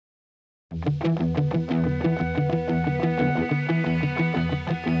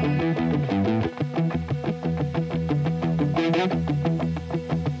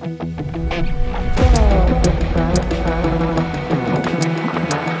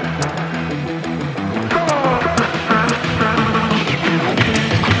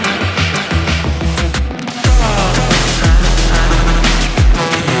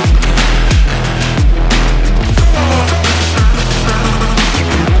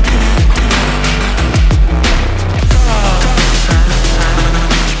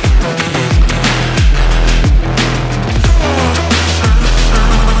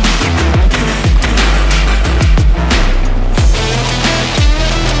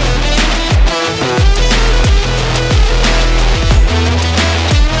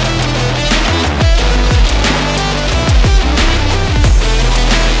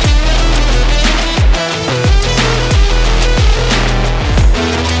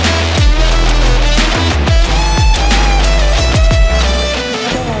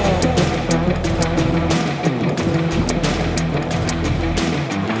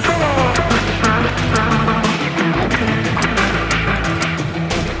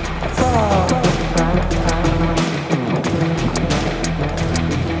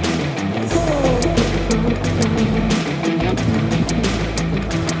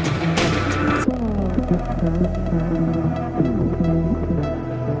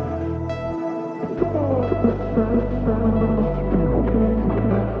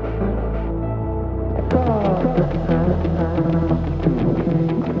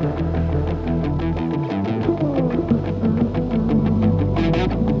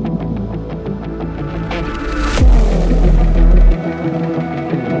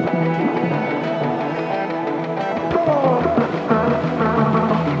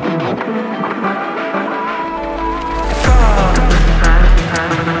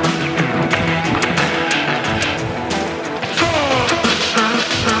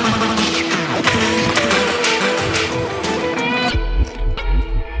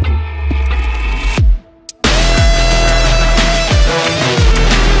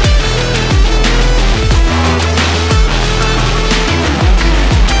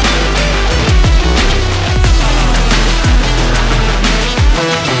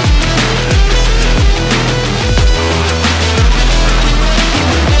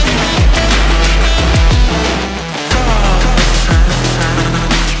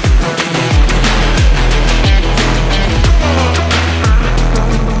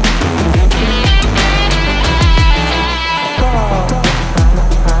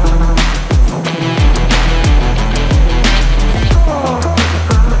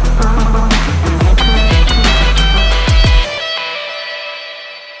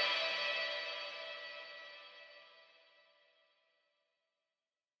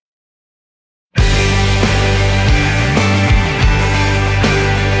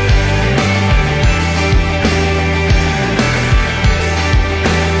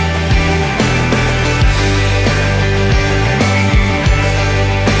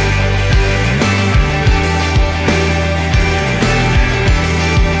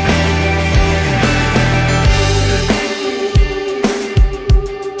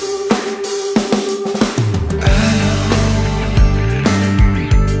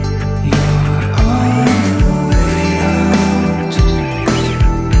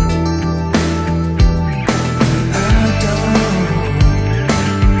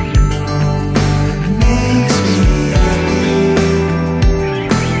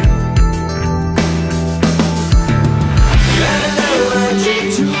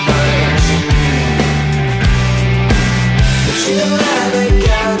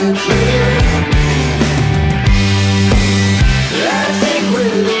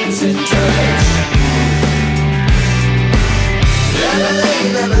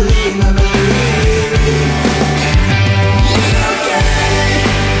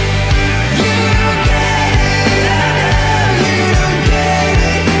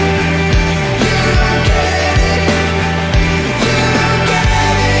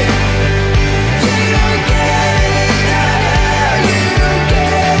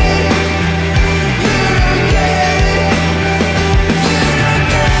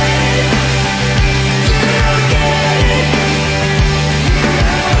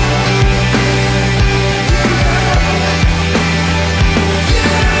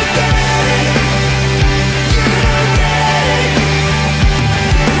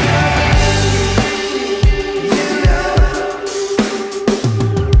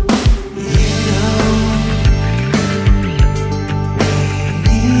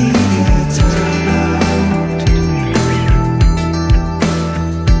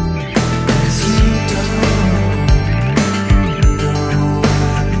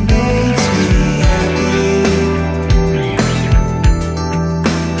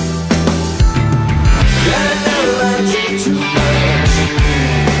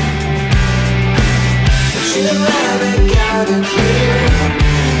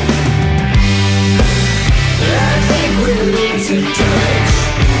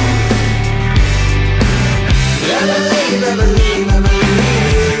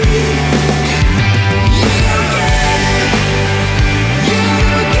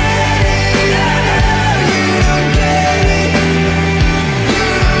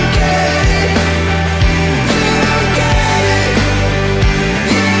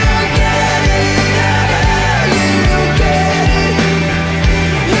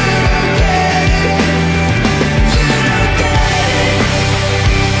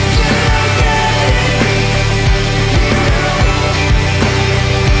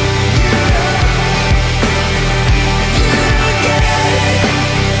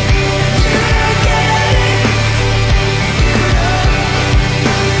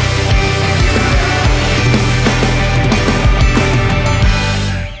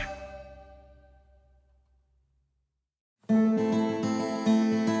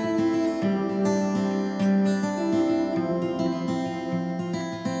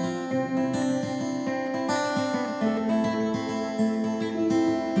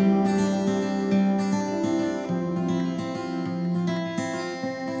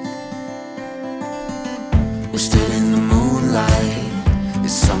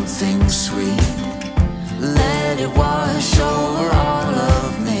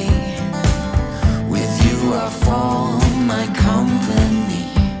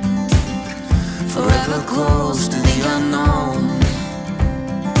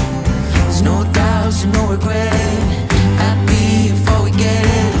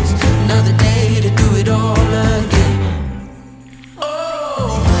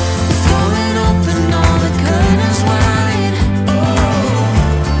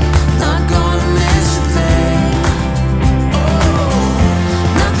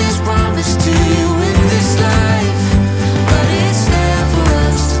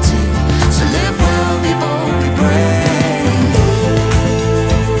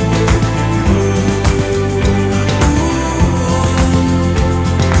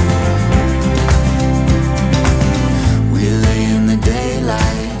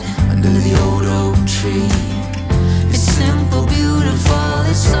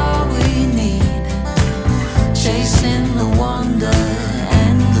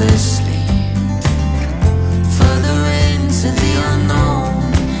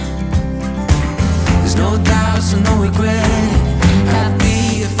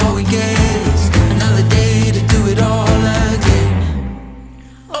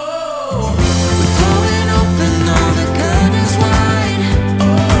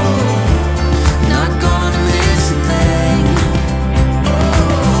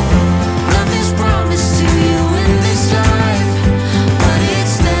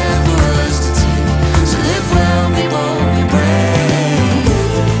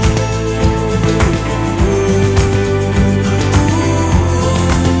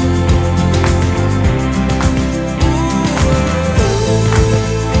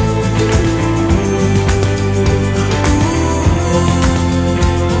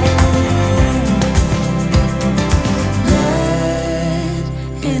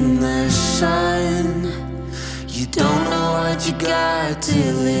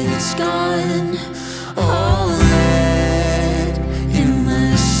till it's gone. Hold it in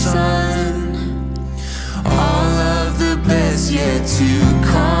the sun. All of the best yet to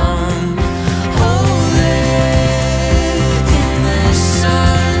come. Hold it in the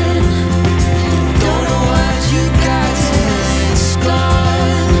sun. Don't know what you got till it's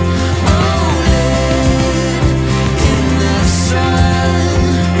gone. Hold it in the sun.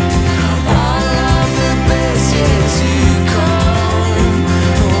 All of the best yet to come.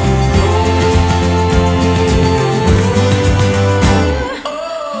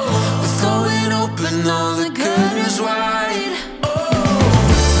 We're throwing open all the curtains wide.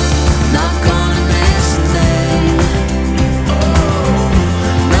 Not gonna miss a thing.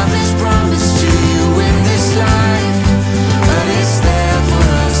 Nothing's promised to you in this life, but it's there for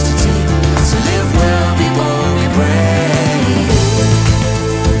us to take, to live well before we break.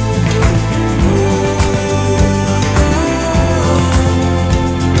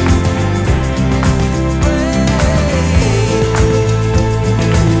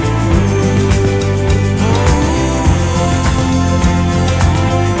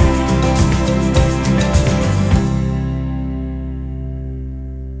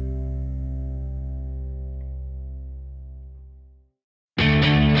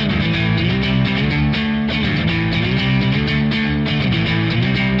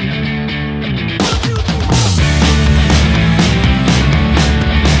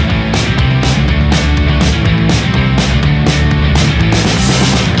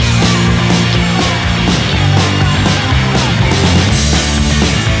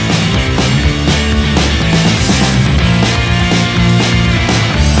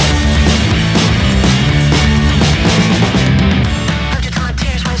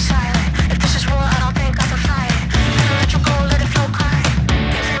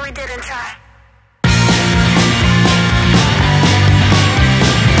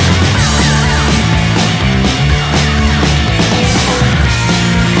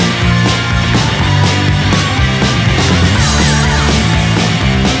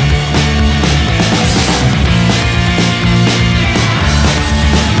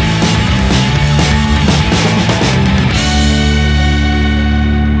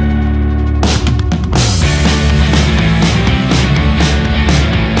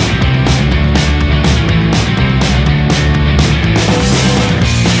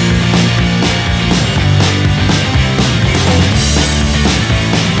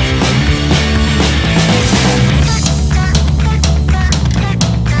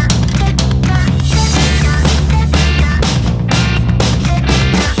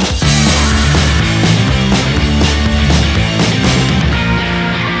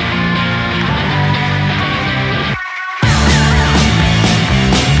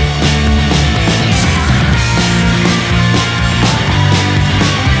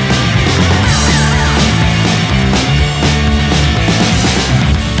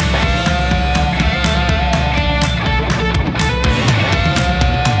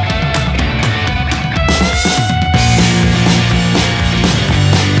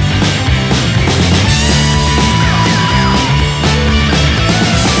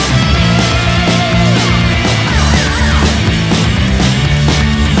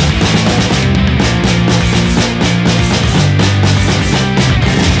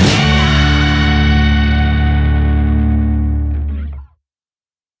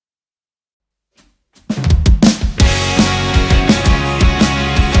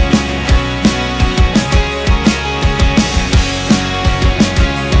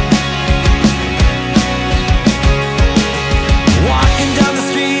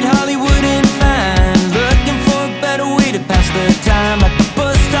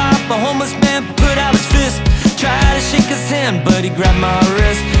 But he grabbed my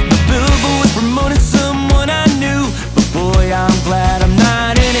wrist. The billboard was promoting someone I knew, but boy, I'm glad I'm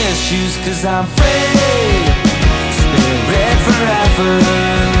not in his shoes, 'cause I'm free, spirit forever.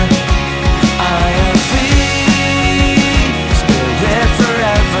 I am free, spirit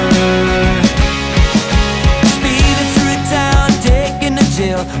forever. Speeding through town, taking a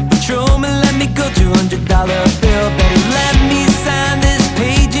jail. Patrolman let me go, $200 bill. Better let me sign this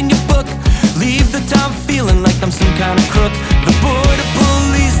page in your book. Leave the town feeling like I'm some kind of crook. The border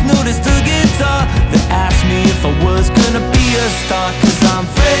police noticed the guitar. They asked me if I was gonna be a star, 'cause I'm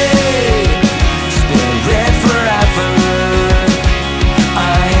free, spirit forever.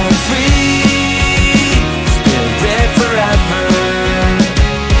 I am free, spirit forever.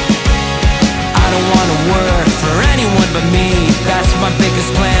 I don't wanna work for anyone but me. That's my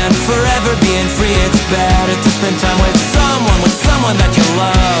biggest plan, forever being free. It's better to spend time with someone that you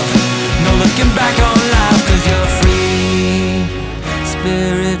love. No looking back on life, 'cause you're free,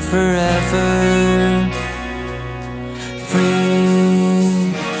 spirit spirit forever.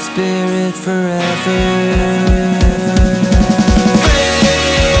 Free spirit forever. Free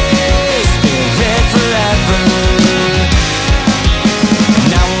spirit forever.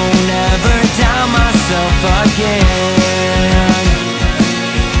 And I won't ever doubt myself again.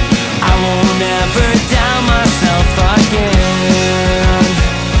 I won't ever doubt myself again.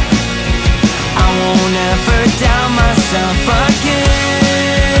 I won't ever doubt myself again.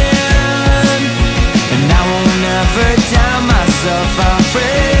 And I won't ever doubt myself. I'm free,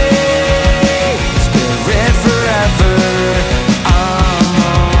 spirit forever. I'm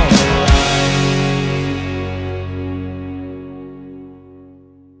alright.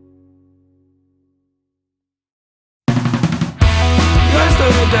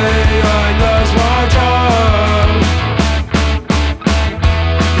 Yesterday I lost my job.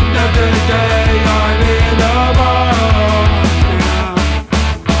 Another day I'm in a bar.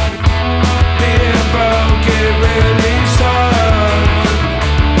 Being broke, it really sucks.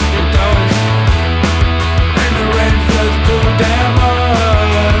 It does. And the rent feels too damn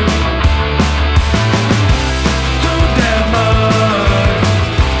much. Too damn much.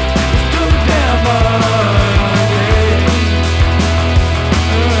 It's too damn much.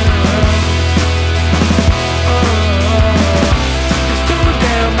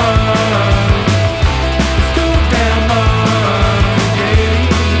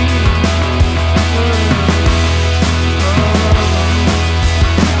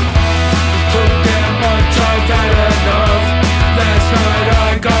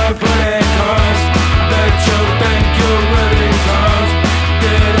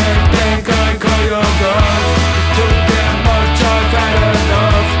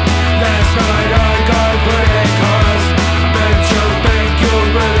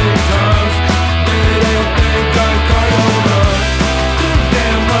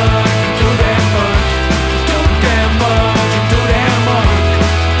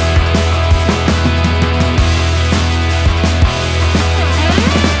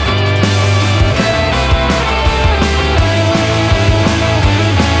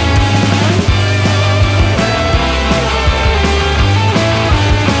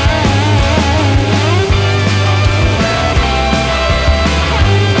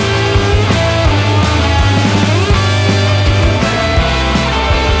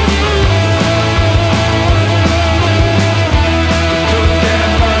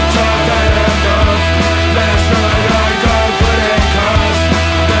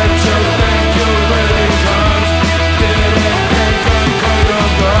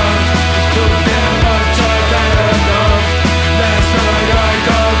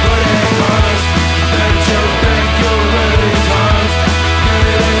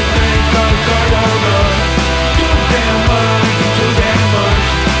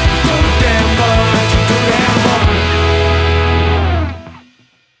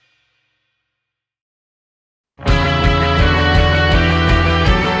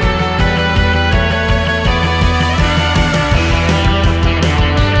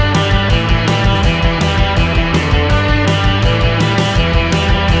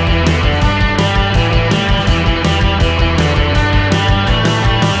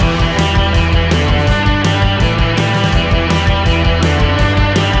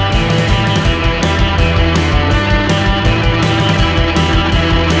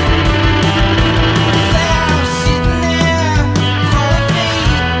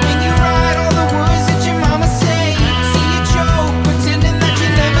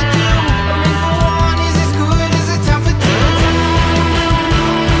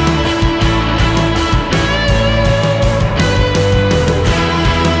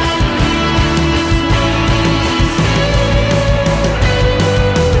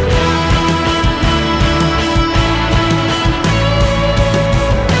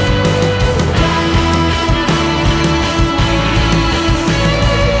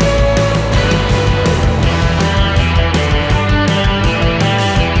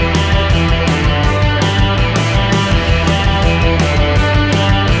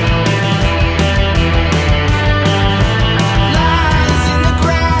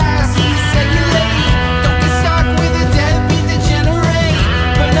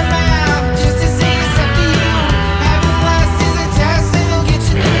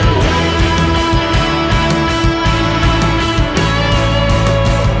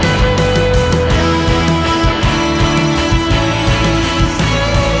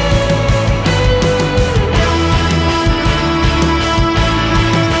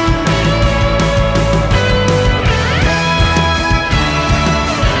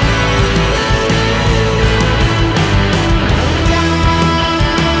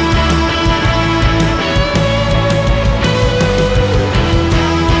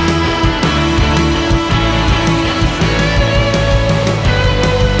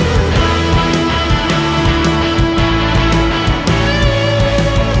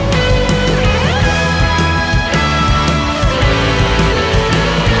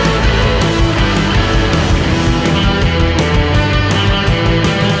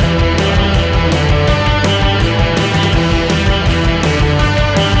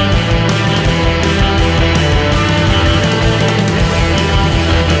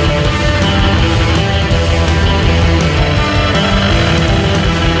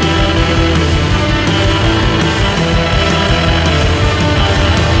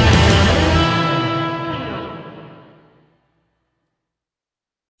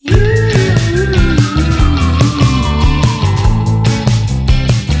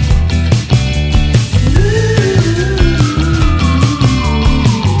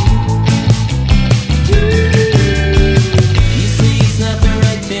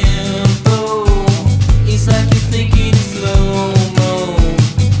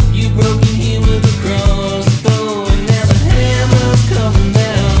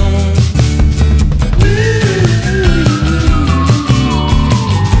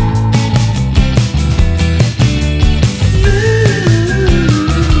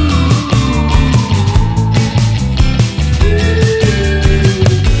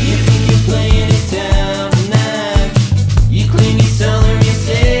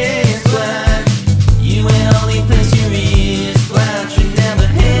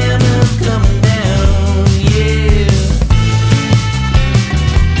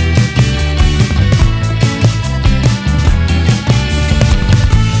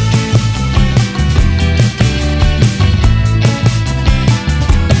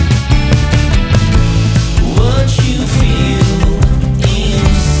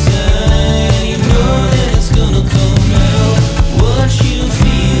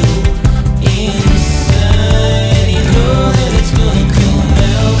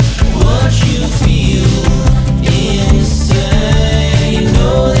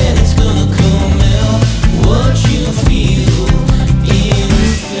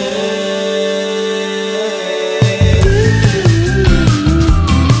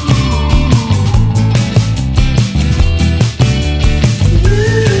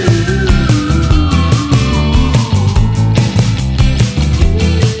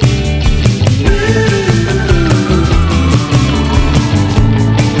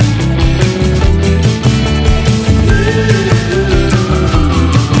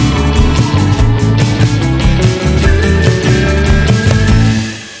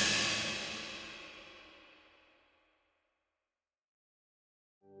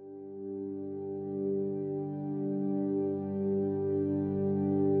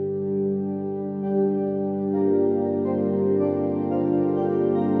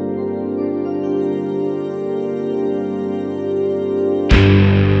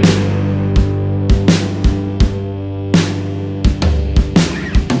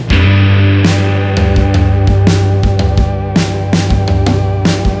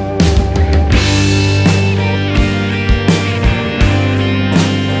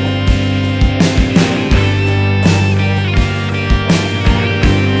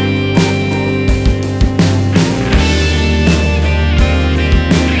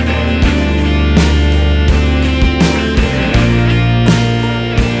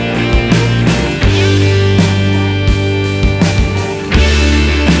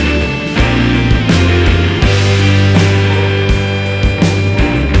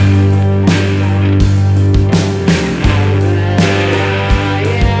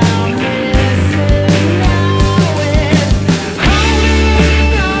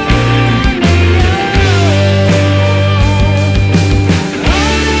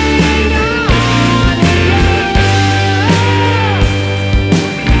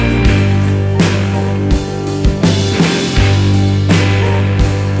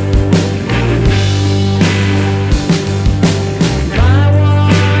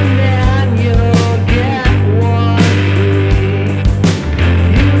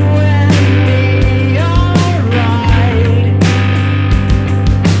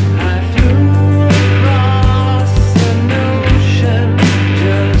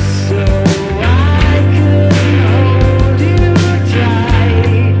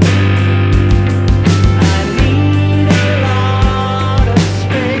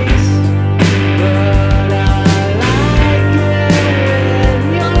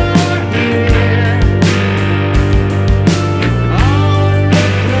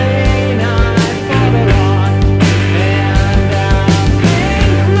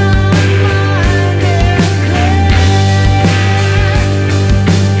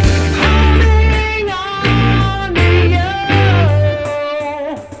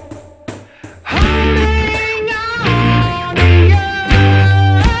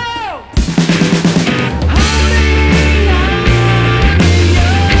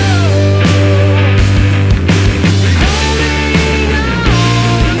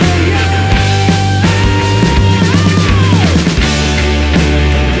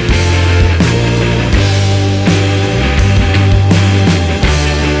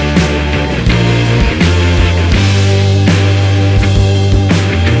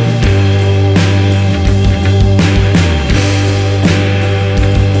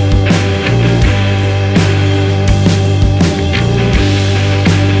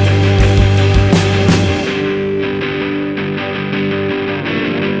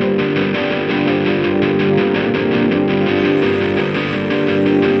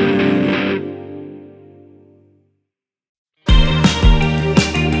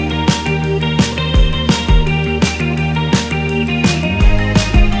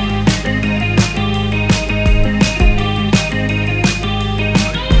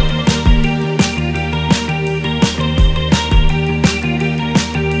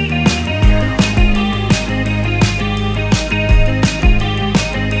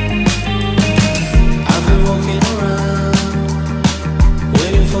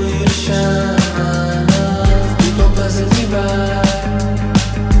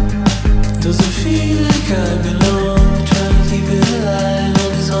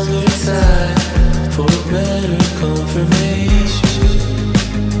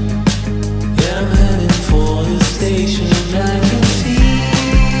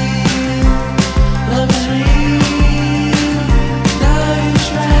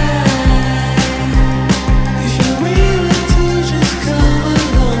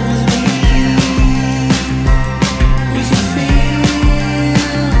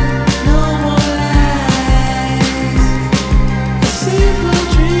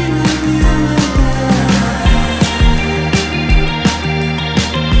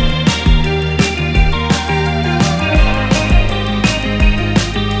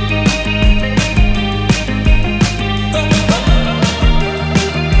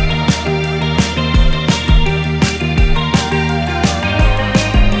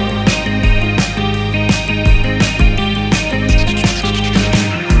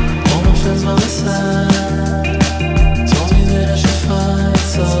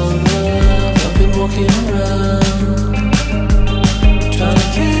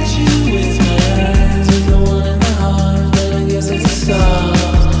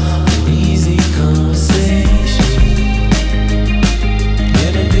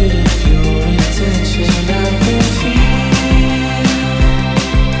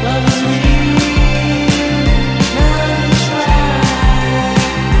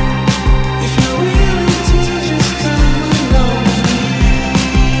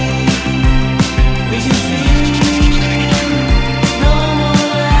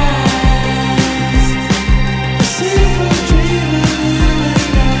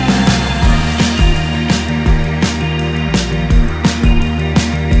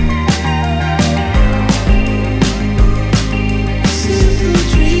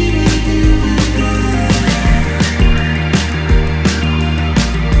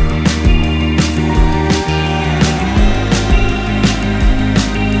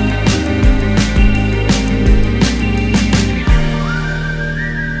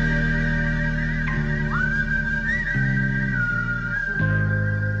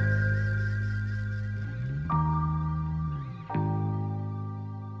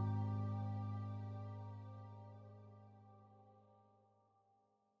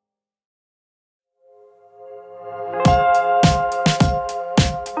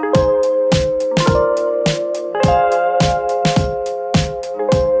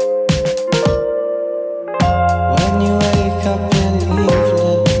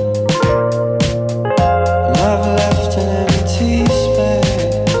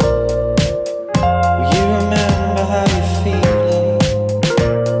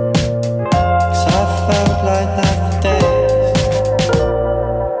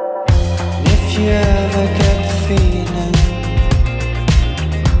 you ever get the feeling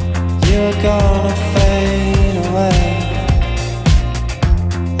you're gonna fade away?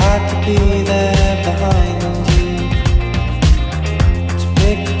 I could be there behind you to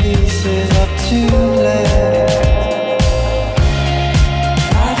pick the pieces up too late.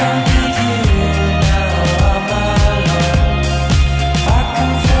 I don't need you now, I'm alone. I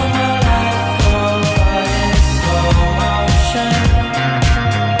can feel my life go by in slow motion.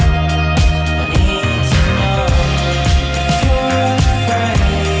 I need to know if you're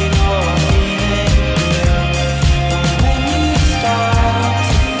afraid or feeling blue. But when you start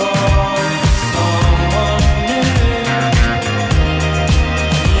to fall for someone new,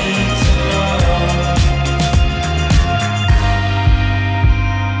 I need to know.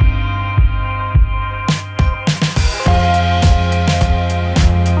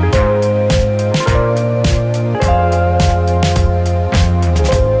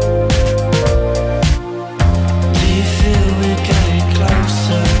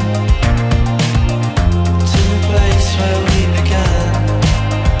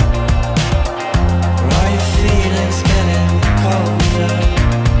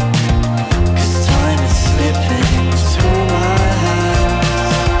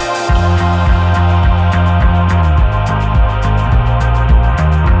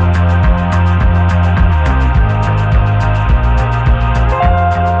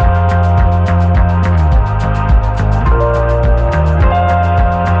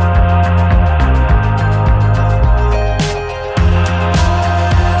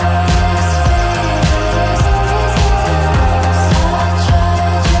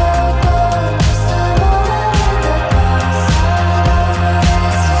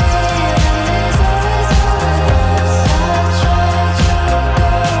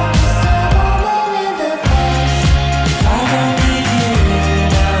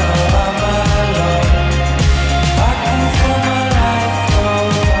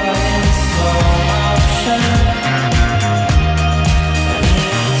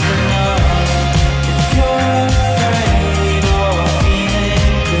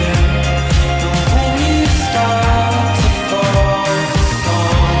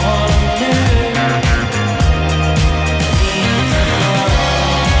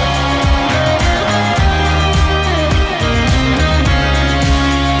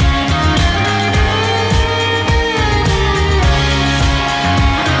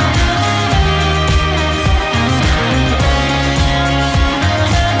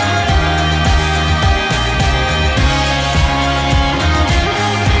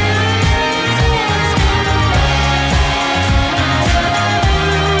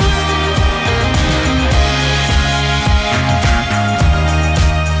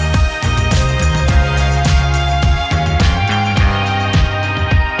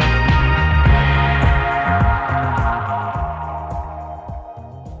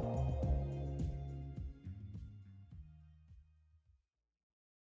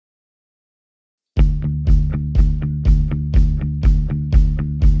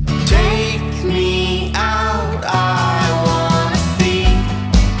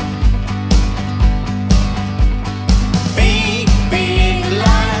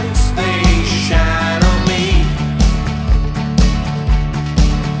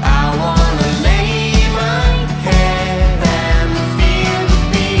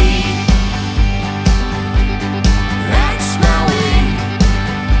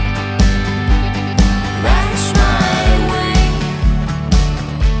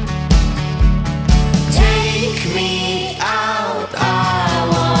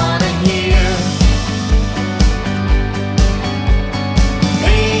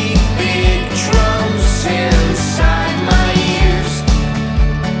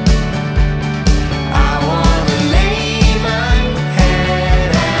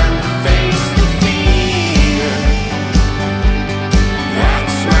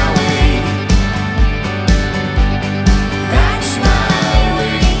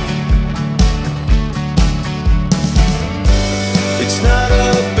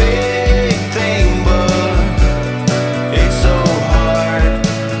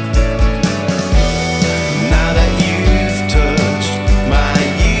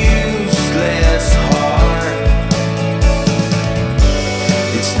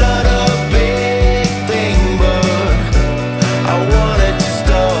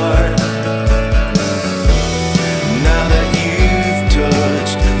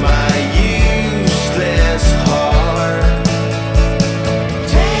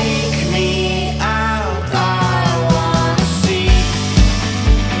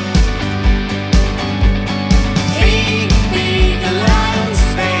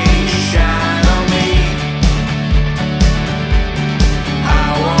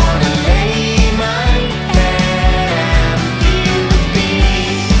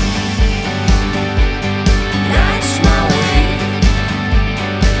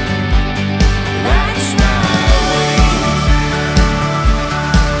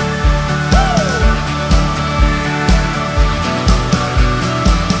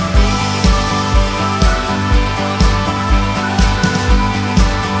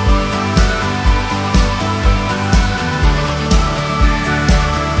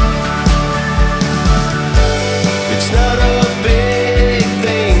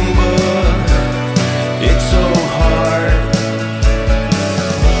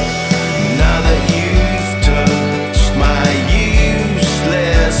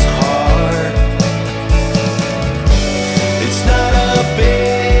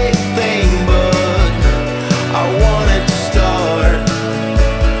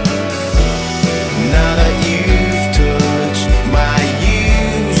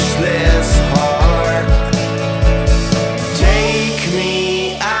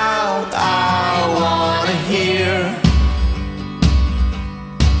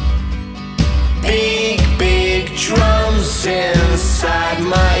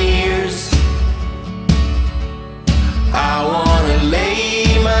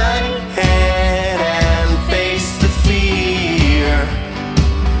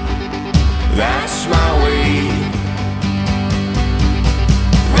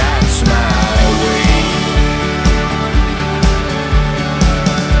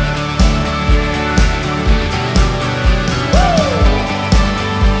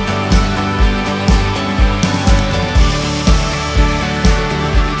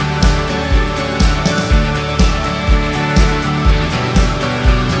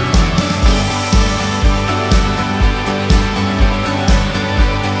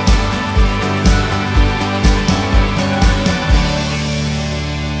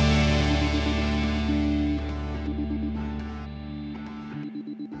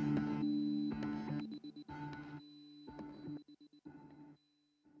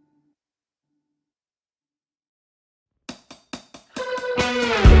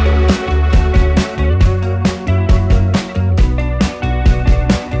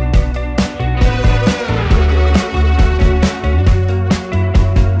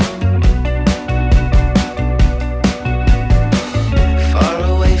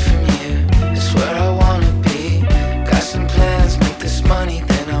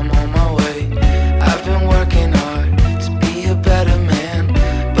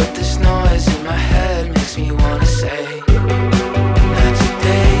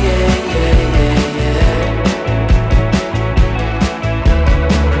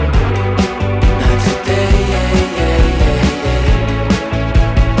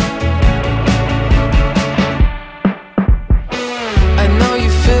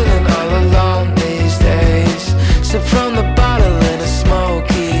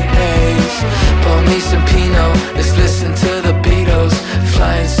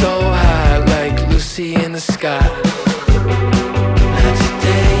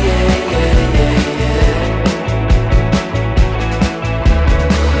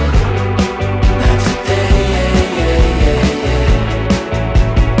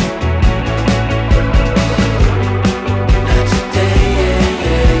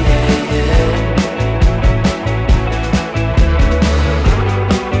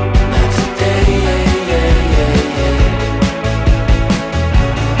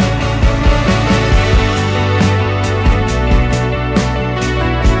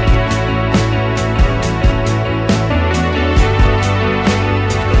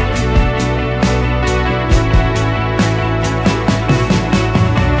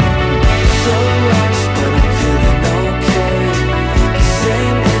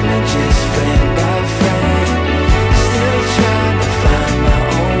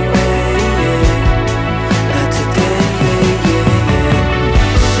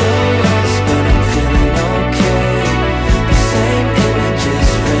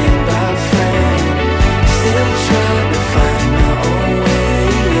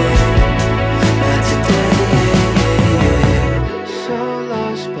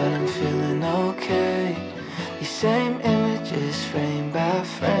 close, but I'm feeling okay. These same images, frame by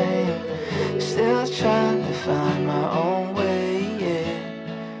frame, still trying to find my own way,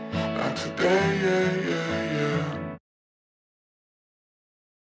 yeah. Not today, yeah, yeah, yeah.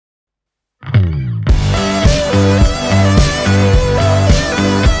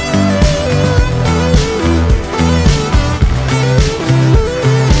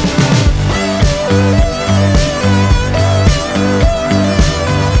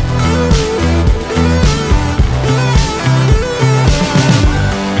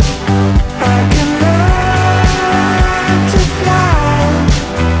 I can lie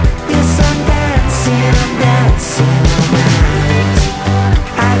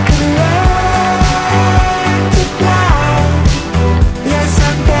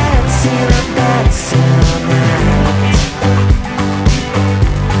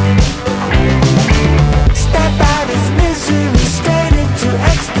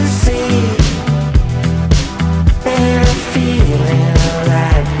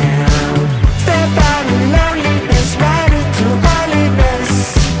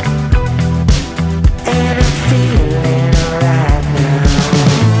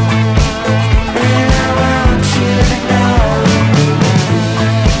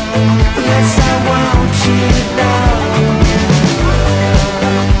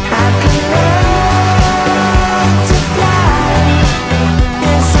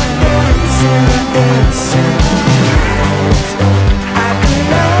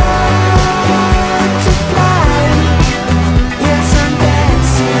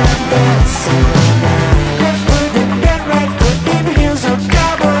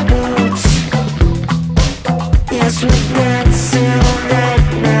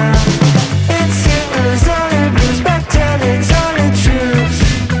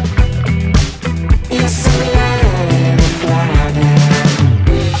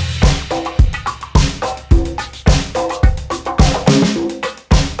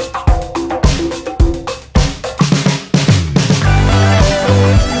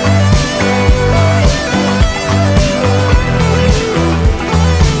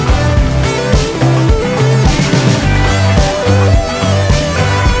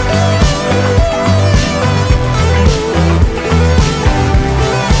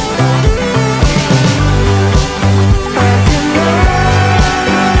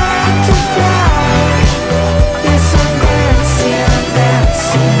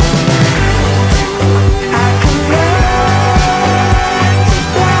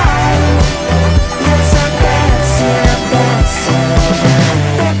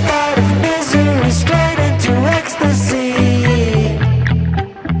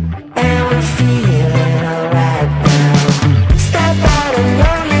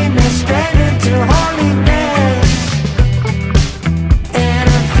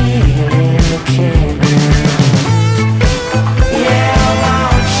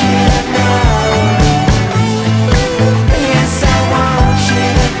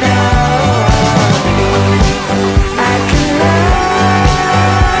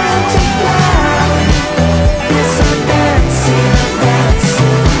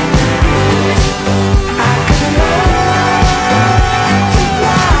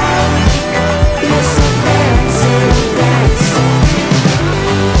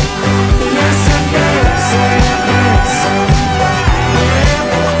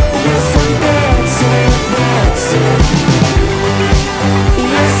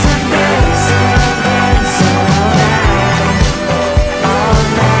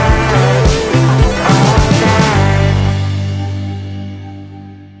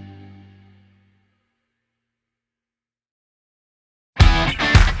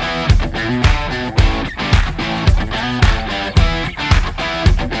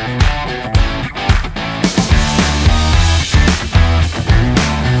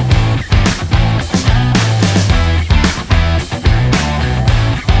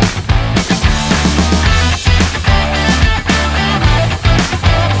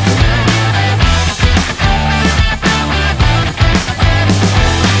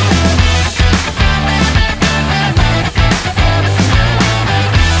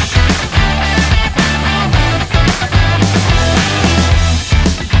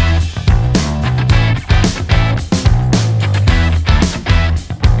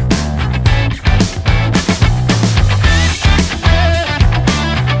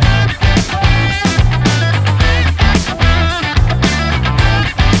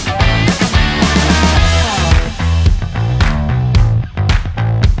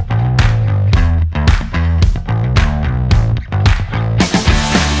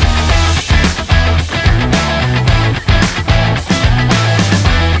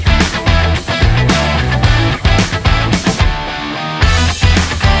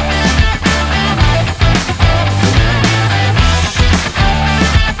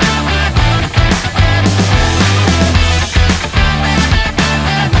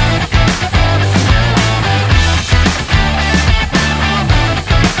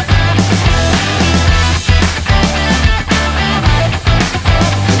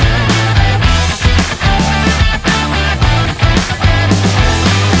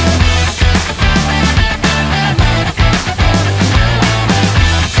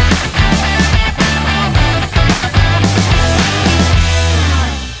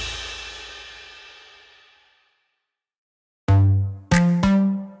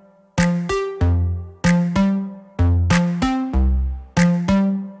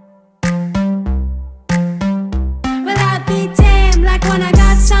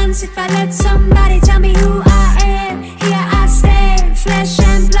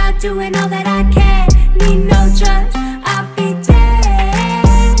doing all that I can. Need no judge, I'll be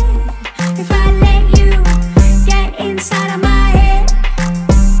dead if I let you get inside of my head,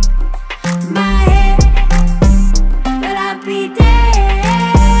 my head. But I'll be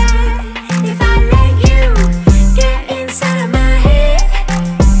dead if I let you get inside of my head.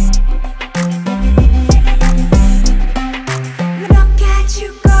 Look at you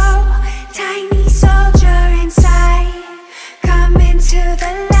go, tiny soldier inside. Come into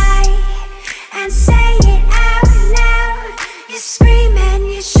the light and say it out loud. You scream and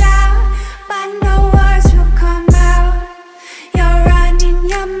you shout, but no words will come out. You're running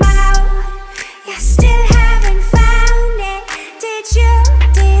your mouth, you still haven't found it. Did you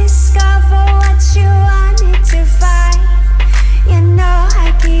discover what you wanted to find? You know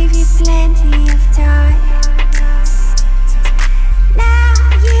I gave you plenty of time. Now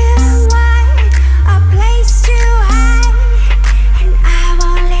you want a place to hide, and I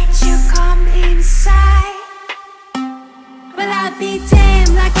won't let you come inside. Well, I'll be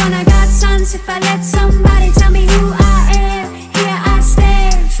damned, like when I got sons, if I let somebody tell me who I am. Here I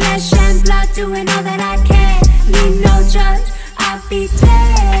stand, flesh and blood, doing all that I can. Need no judge, I'll be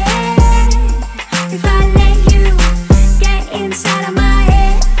dead if I let you get inside of my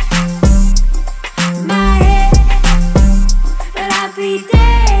head, my head. But I'll be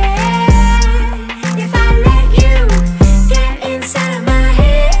dead if I let you get inside of my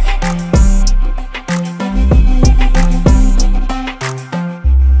head.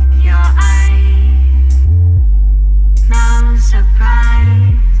 Your eyes, no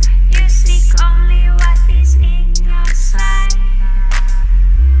surprise. You seek only what is in your sight.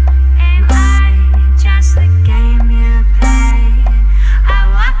 Am I just a game you play,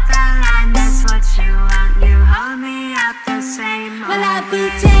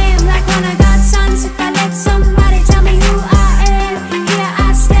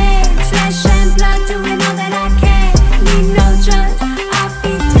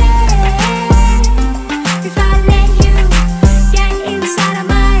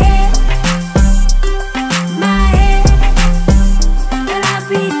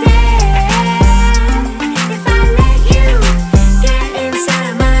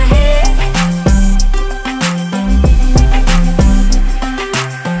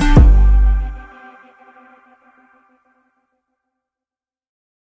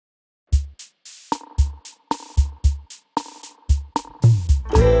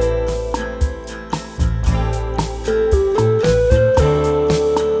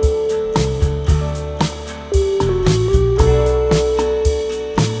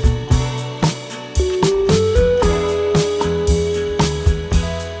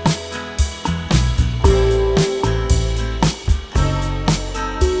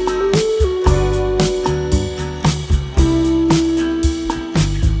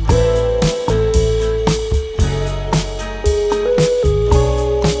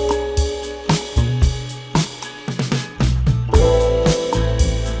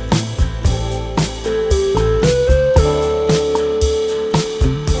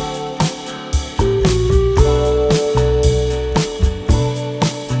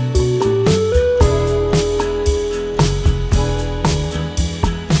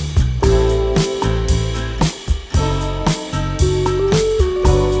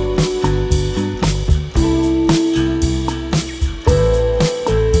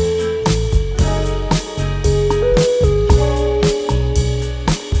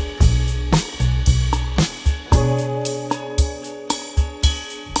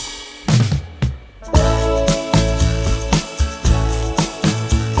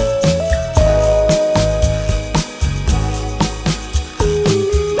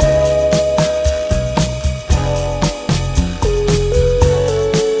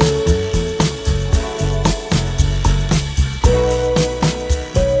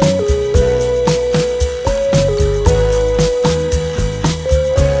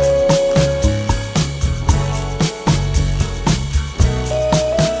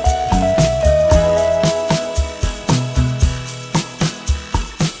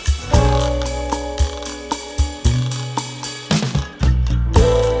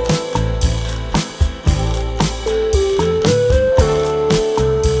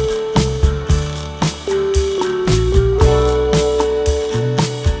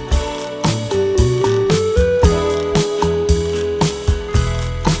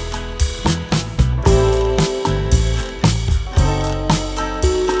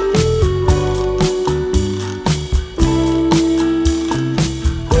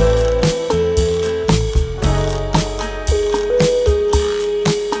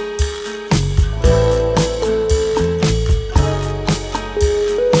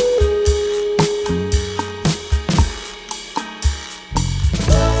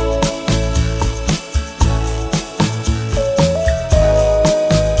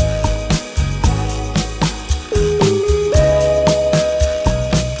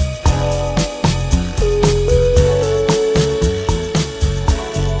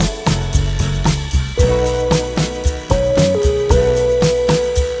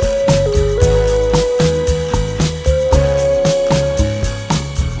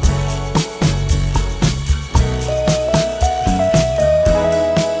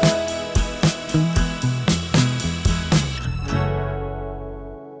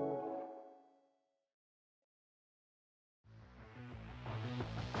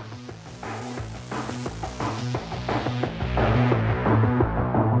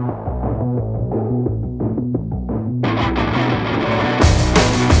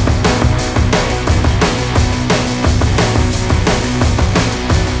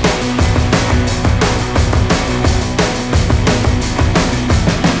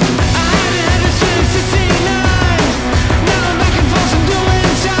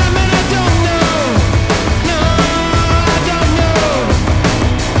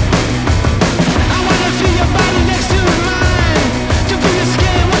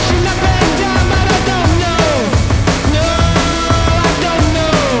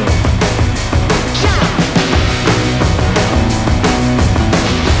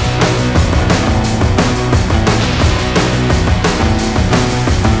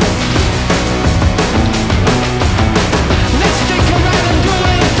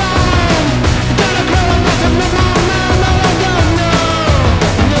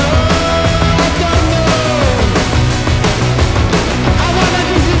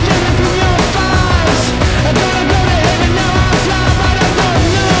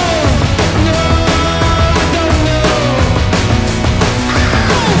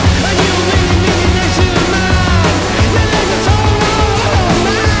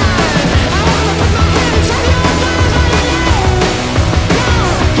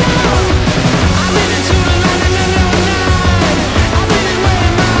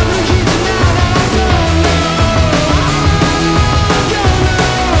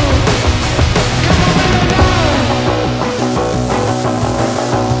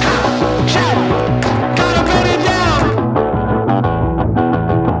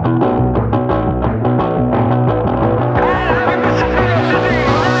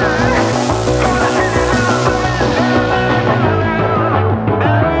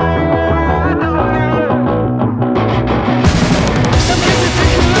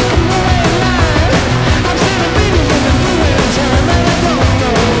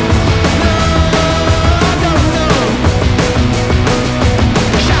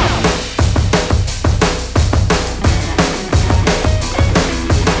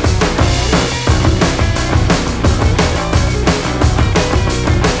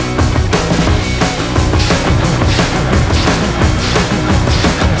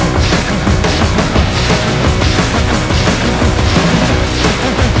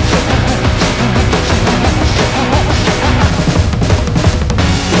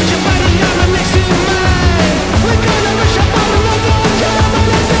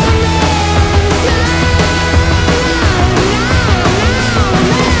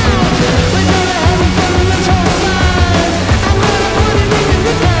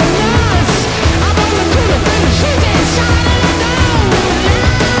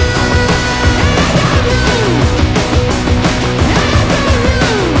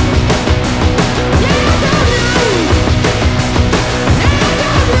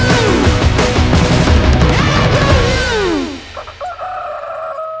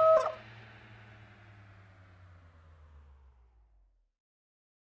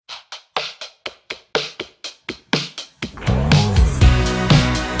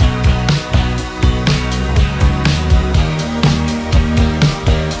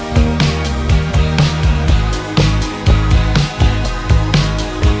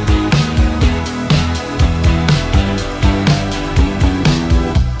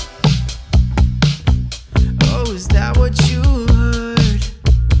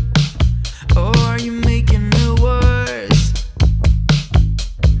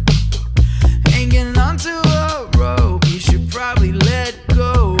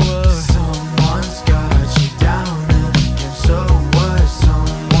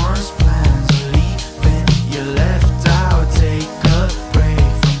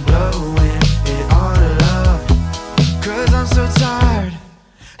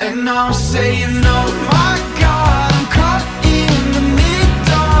 I'm saying, oh my God, I'm caught in the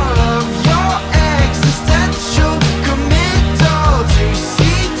middle of your existential committal to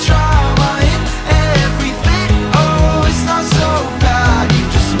see drama in everything. Oh, it's not so bad, you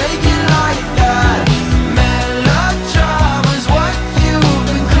just make it like that. Melodrama's what you've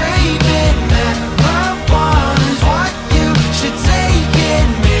been craving. Marijuana's what you should take it.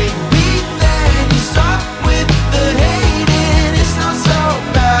 Maybe then you stop with the hating. It's not so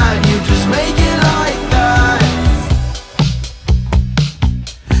bad, you just make it like that.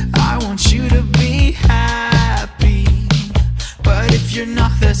 I want you to be happy, but if you're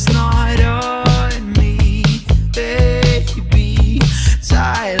not, that's not on me, baby.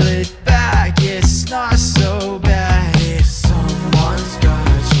 Dial it back, it's not so bad if someone's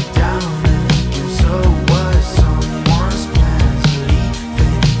got you down again. So what? Someone's plans are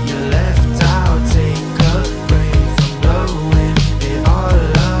leaving you left out. Take a break from blowing it all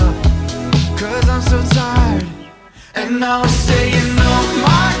up, 'cause I'm so tired. And now I'm saying, oh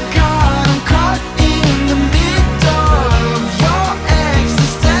my God, I'm caught in the middle of your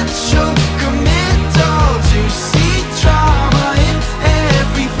existential committal to see drama in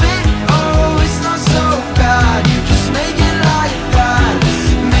everything. Oh, it's not so bad, you just make it like that.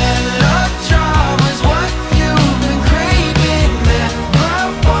 Melodrama's what you've been craving.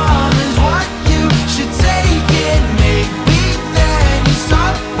 Marijuana's what you should take it. Maybe then you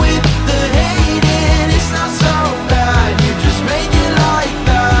stop with the hating. It's not so bad, you just make it like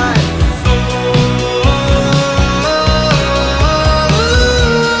that.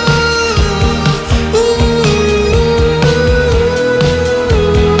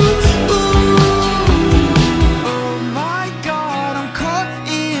 Oh my God, I'm caught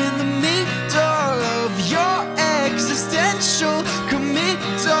in the middle of your existential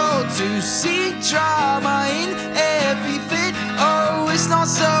committal to see drama in everything. Oh, it's not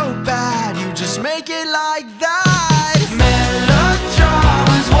so bad, you just make it like that.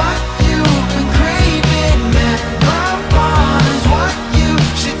 Melodrama's what you've been craving. Marijuana's what you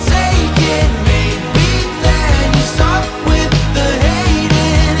should take it. Maybe then you stop with the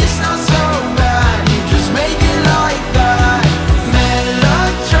hating. It's not so bad, you just make it like that.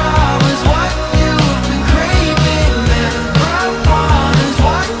 Melodrama's what you've been craving. Marijuana's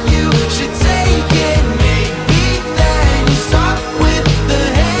what you should take it. Maybe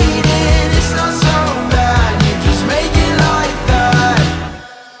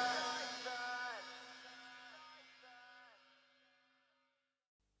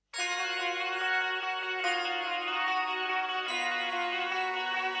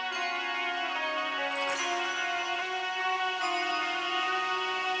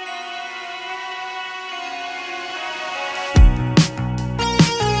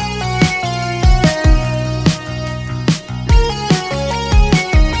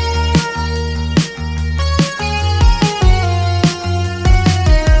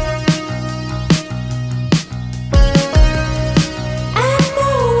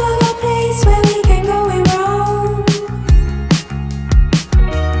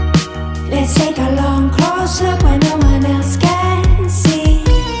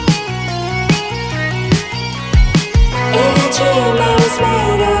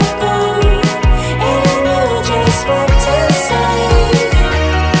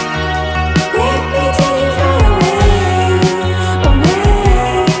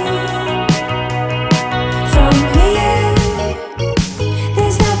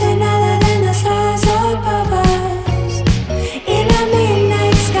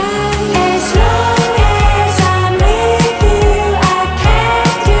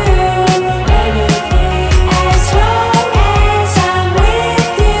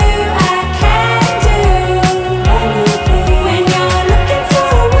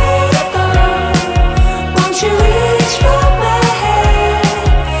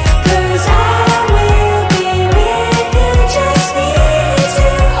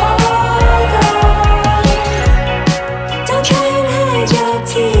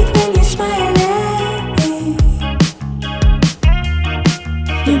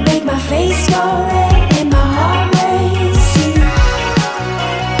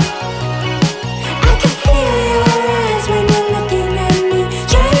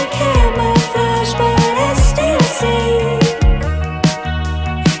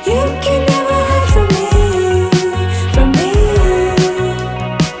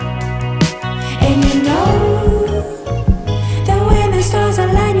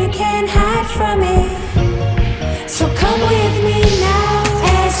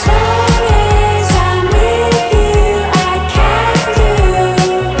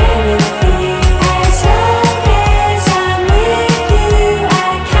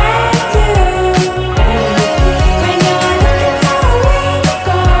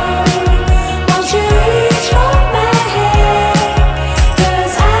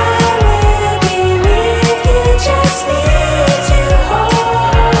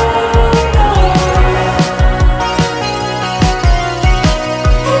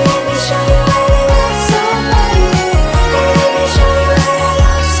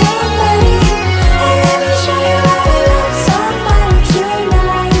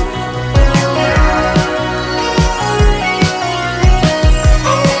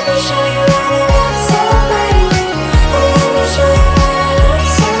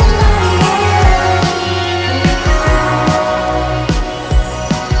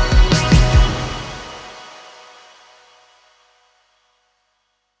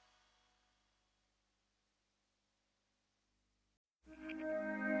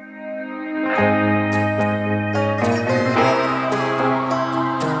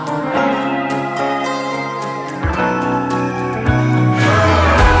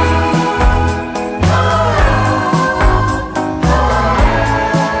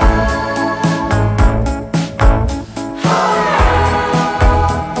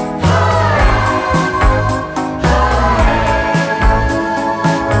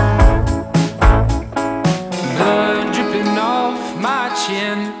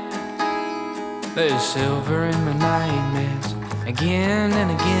There's silver in my nightmares, again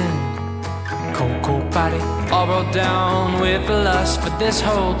and again. Cold, cold body, all brought down with the lust for this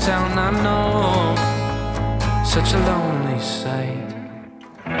whole town. I know, such a lonely sight.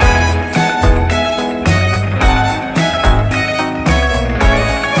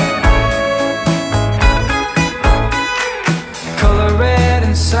 Color red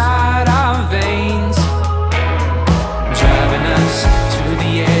inside our veins, driving us to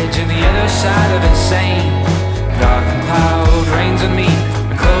the edge and the other side of insane. Dark and cloud rains on me,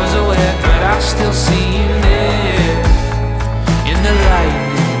 my clothes are wet, but I still see you there in the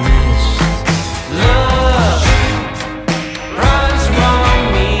lightning mist. Love runs from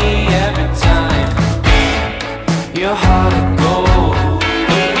me every time. Your heart of gold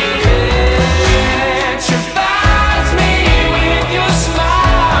petrifies me with your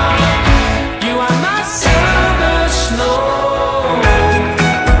smile. You are my summer snow.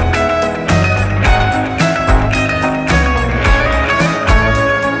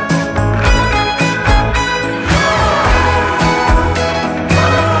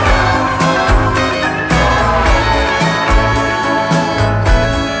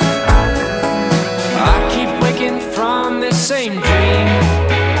 Same dream,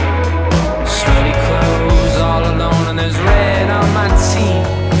 sweaty clothes, all alone, and there's red on my teeth.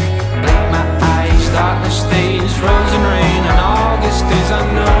 Blink my eyes, darkness stays, frozen rain, and August days I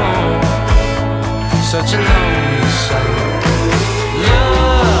know, such a lonely sight.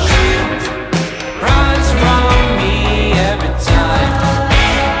 Love runs from me every time.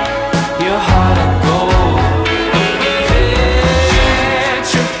 Your heart of gold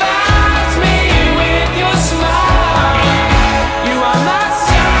petrifies me with your smile. You are my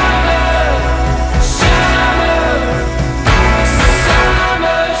summer, summer,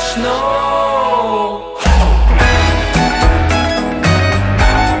 summer snow.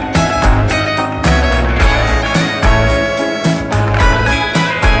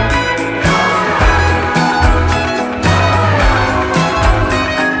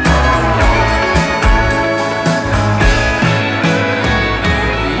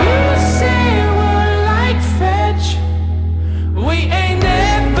 You say we're like fetch, we ain't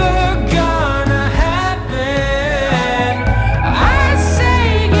never gonna happen. I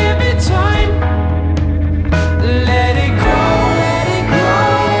say give it time, let it grow, let it grow,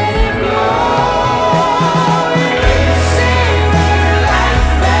 let it grow. You say we're like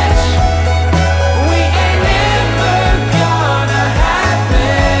fetch, we ain't never gonna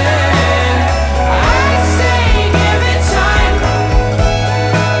happen. I say give it time,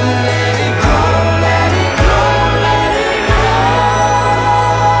 let it grow, let it grow, let it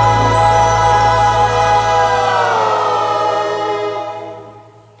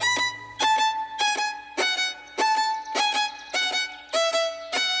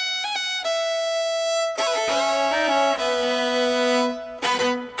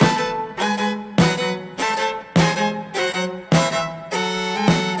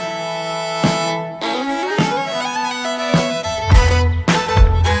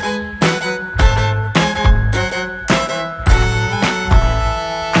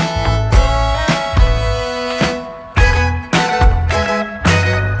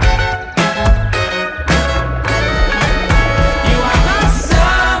You are my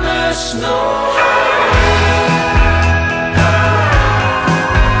summer snow.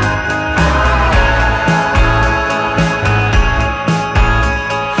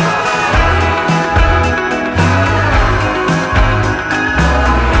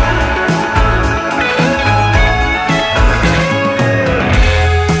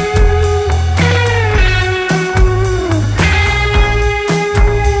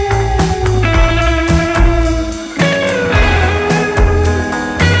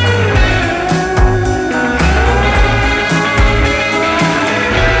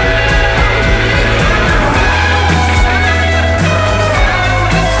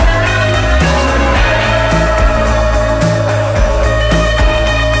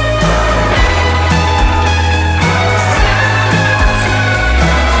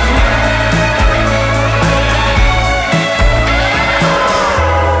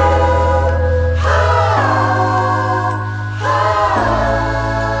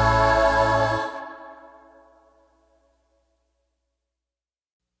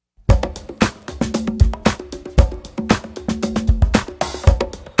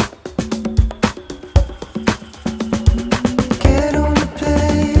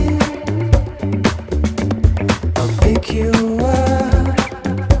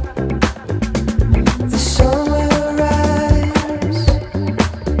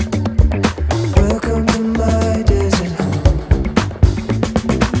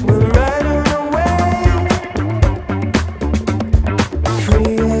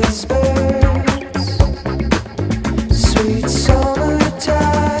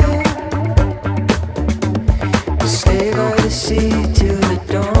 to the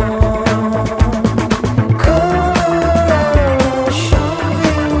dawn. Come around, I'll show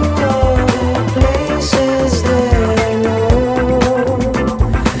you all the places that I know.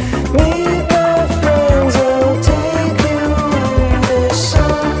 Meet my friends, I'll take you where the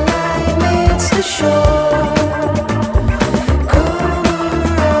sunlight meets the shore. Come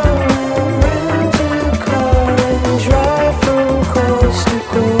around, we'll rent a car and drive from coast to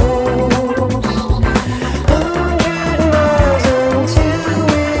coast. 100 miles until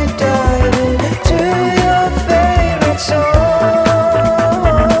we dive into your favorite song.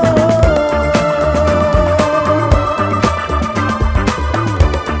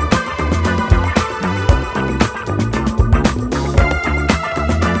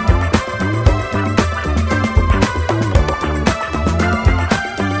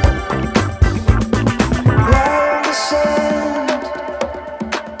 Line the sand,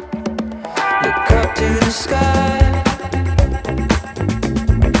 look up to the sky,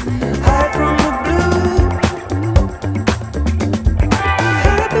 hide from the blue.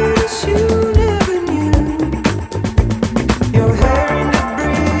 Happiness you never knew. Your hair in the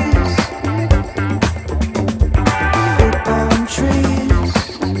breeze, big palm trees,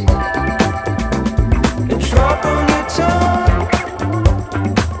 a drop on your tongue.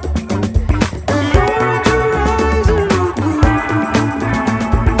 An orange horizon of blue.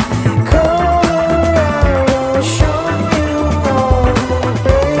 Come around, I'll show you all the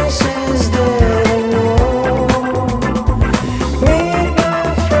places that I know. Meet my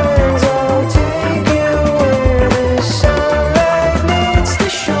friends, I'll take you where the sunlight meets the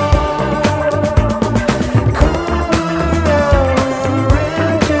shore. Come around, we'll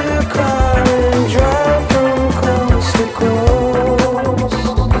rent a car and drive from coast to coast.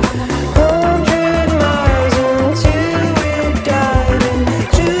 100 miles until we dive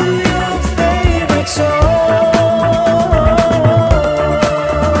into your favorite song.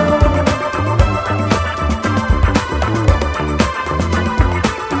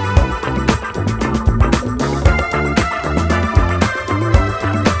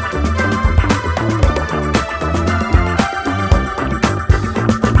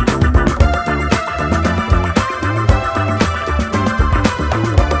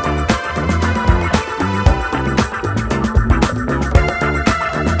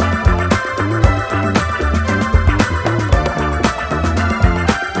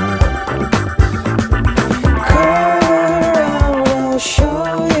 Come around, I'll show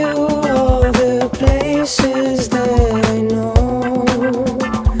you all the places that I know.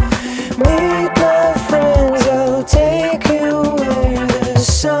 Meet my friends, I'll take you where the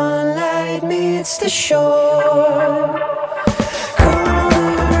sunlight meets the shore. Come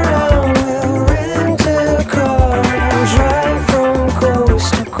around, we'll rent a car and drive from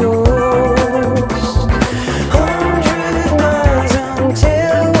coast to coast. 100 miles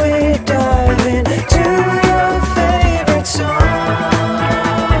until we dive into your favorite song.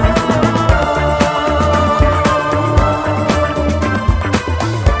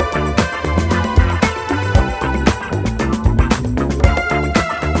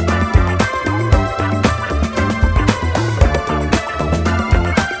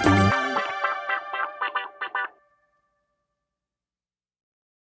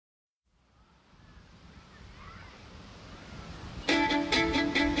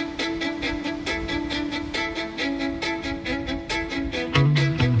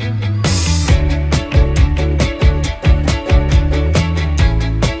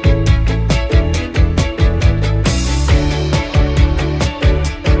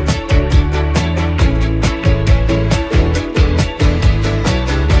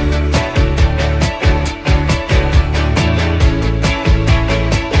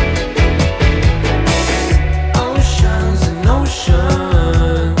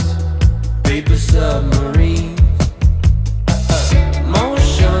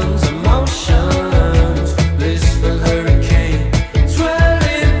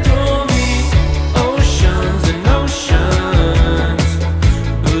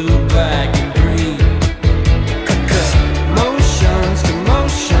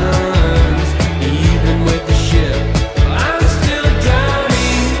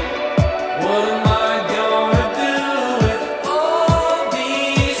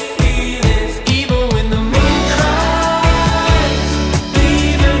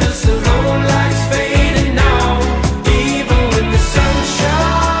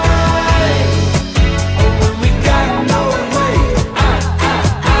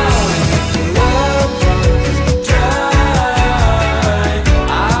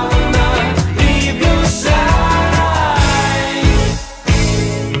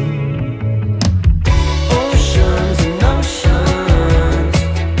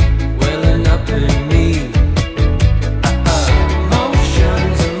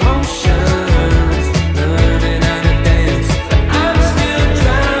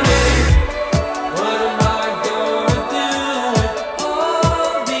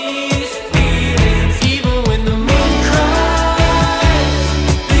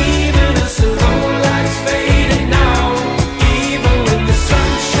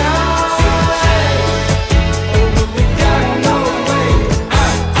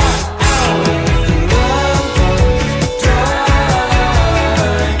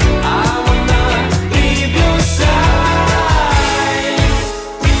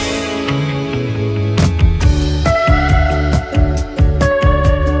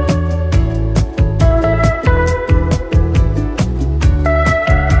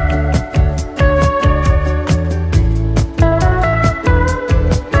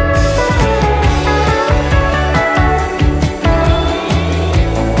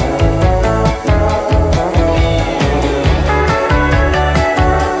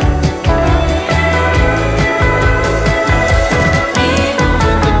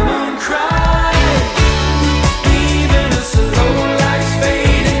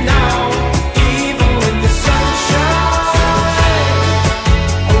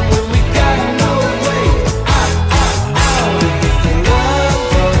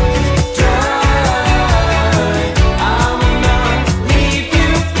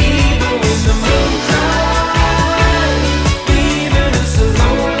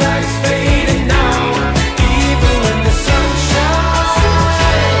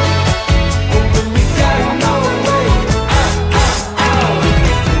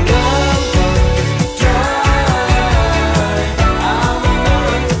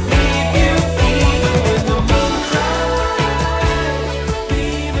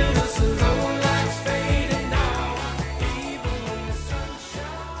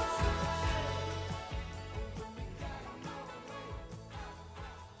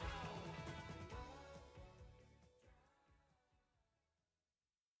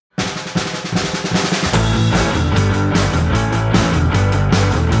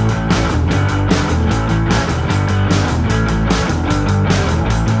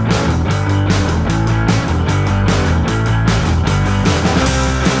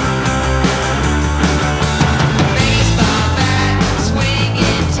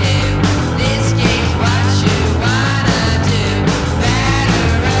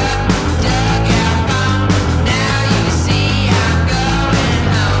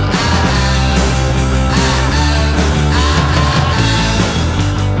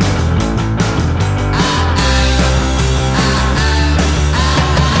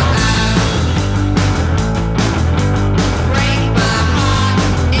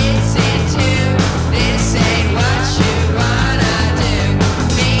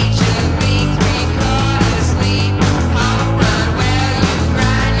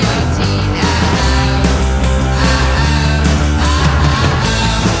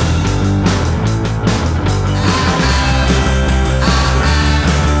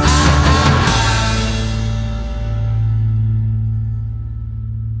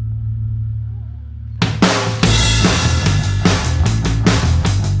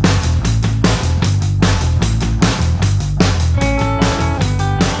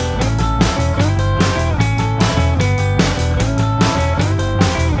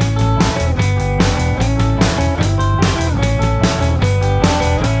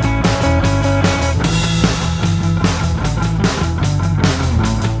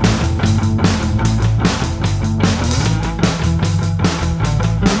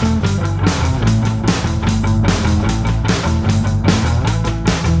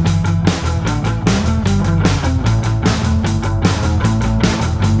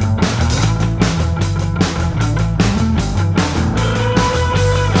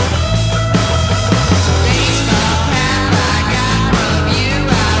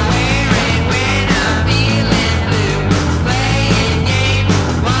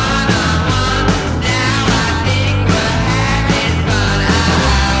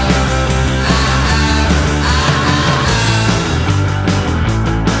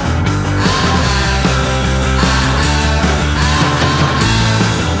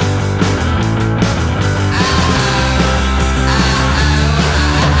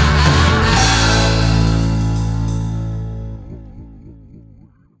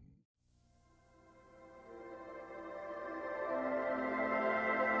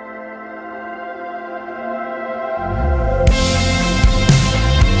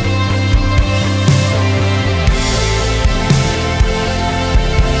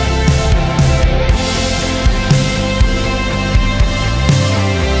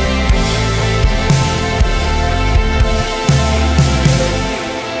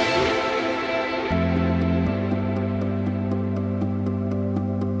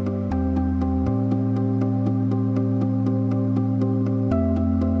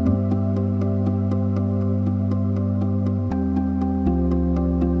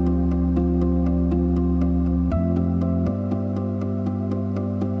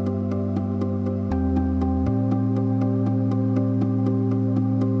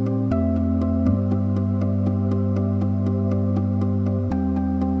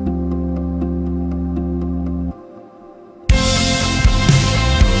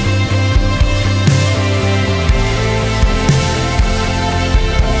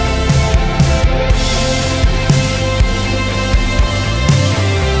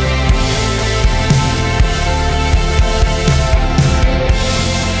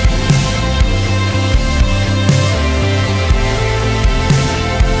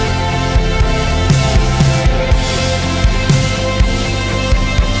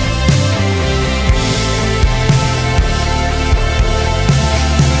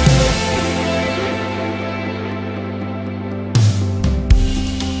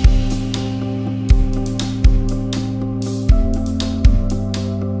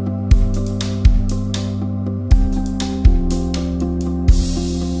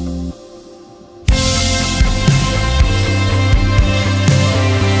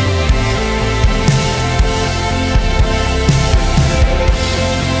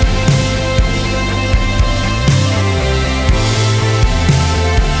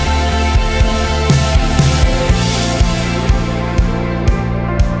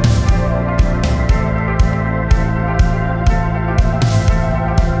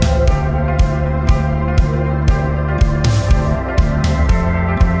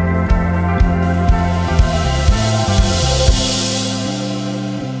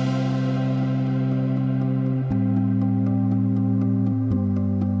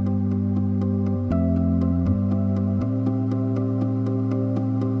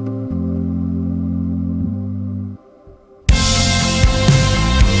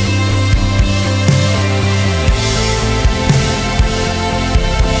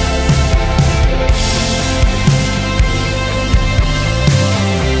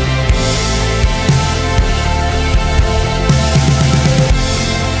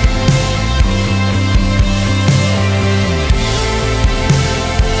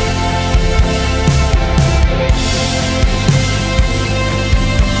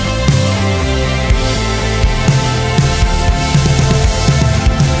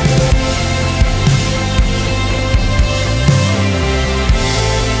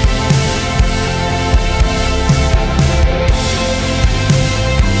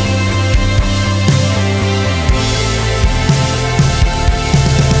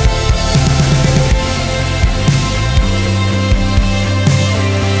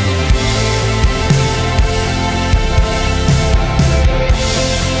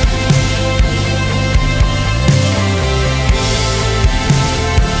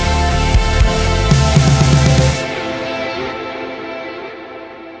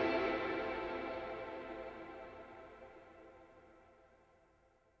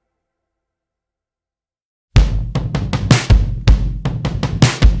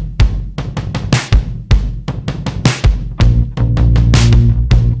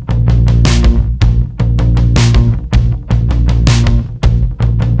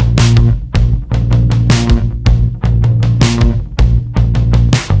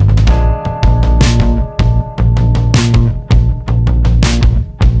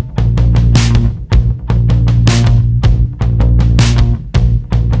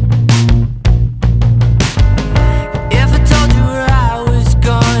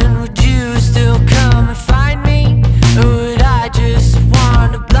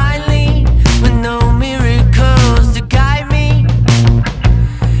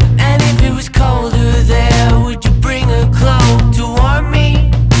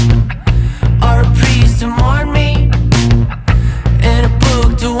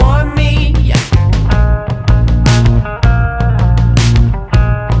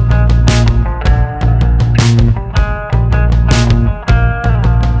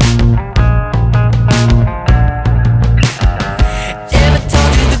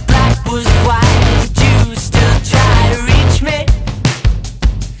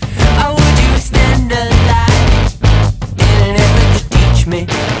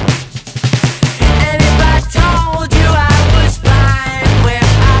 told you I was fine where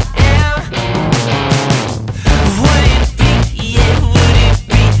I am. Would it be, yeah, would it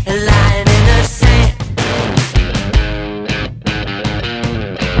be a line in the sand?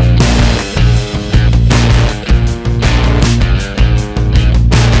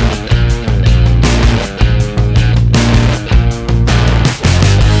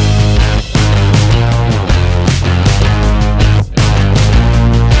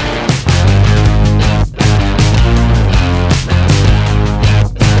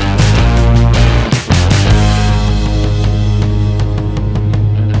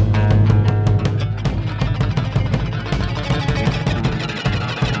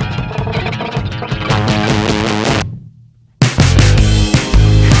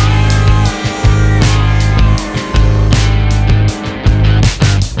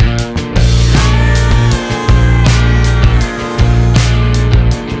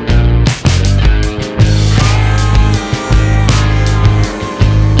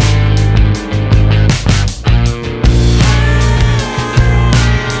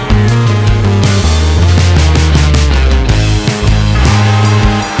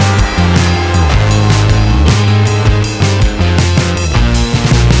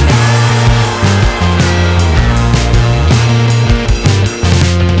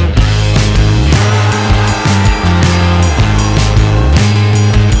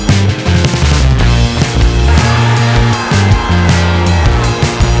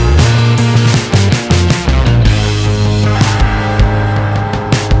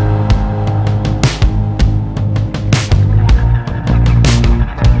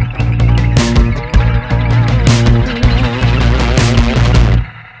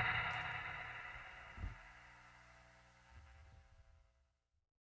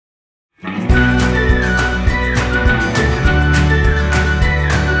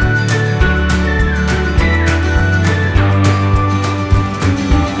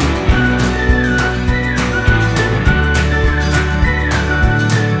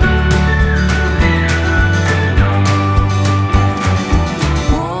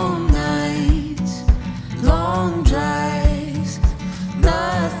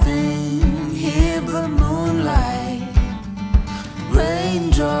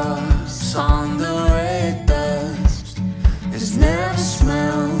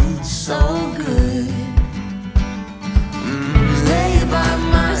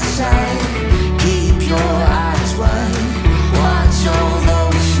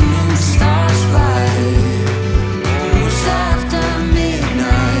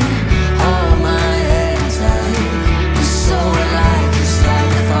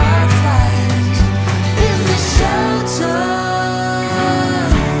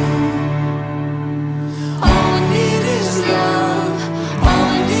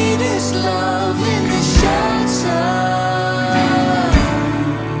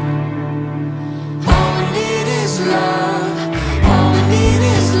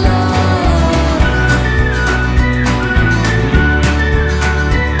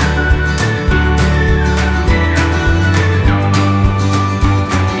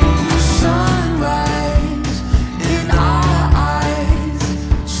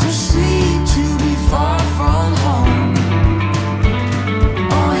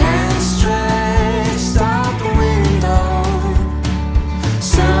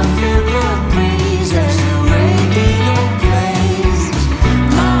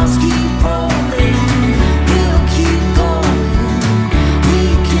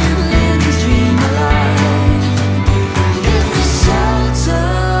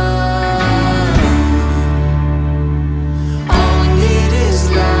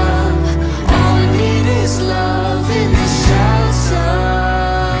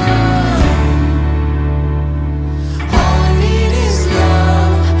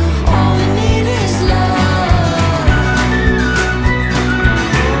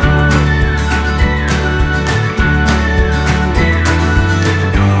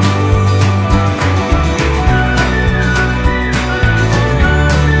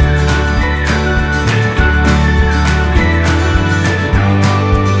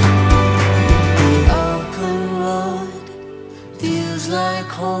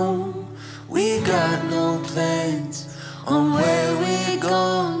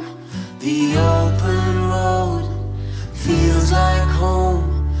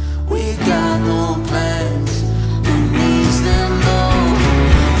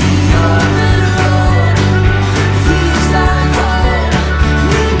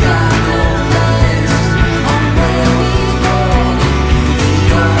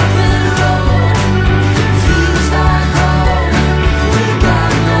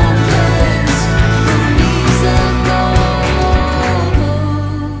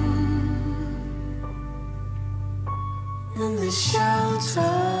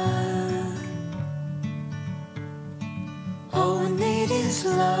 is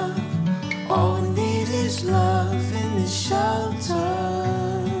love. All we need is love in this shelter.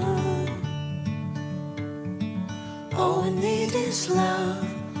 All we need is love.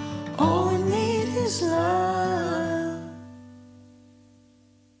 All we need is love.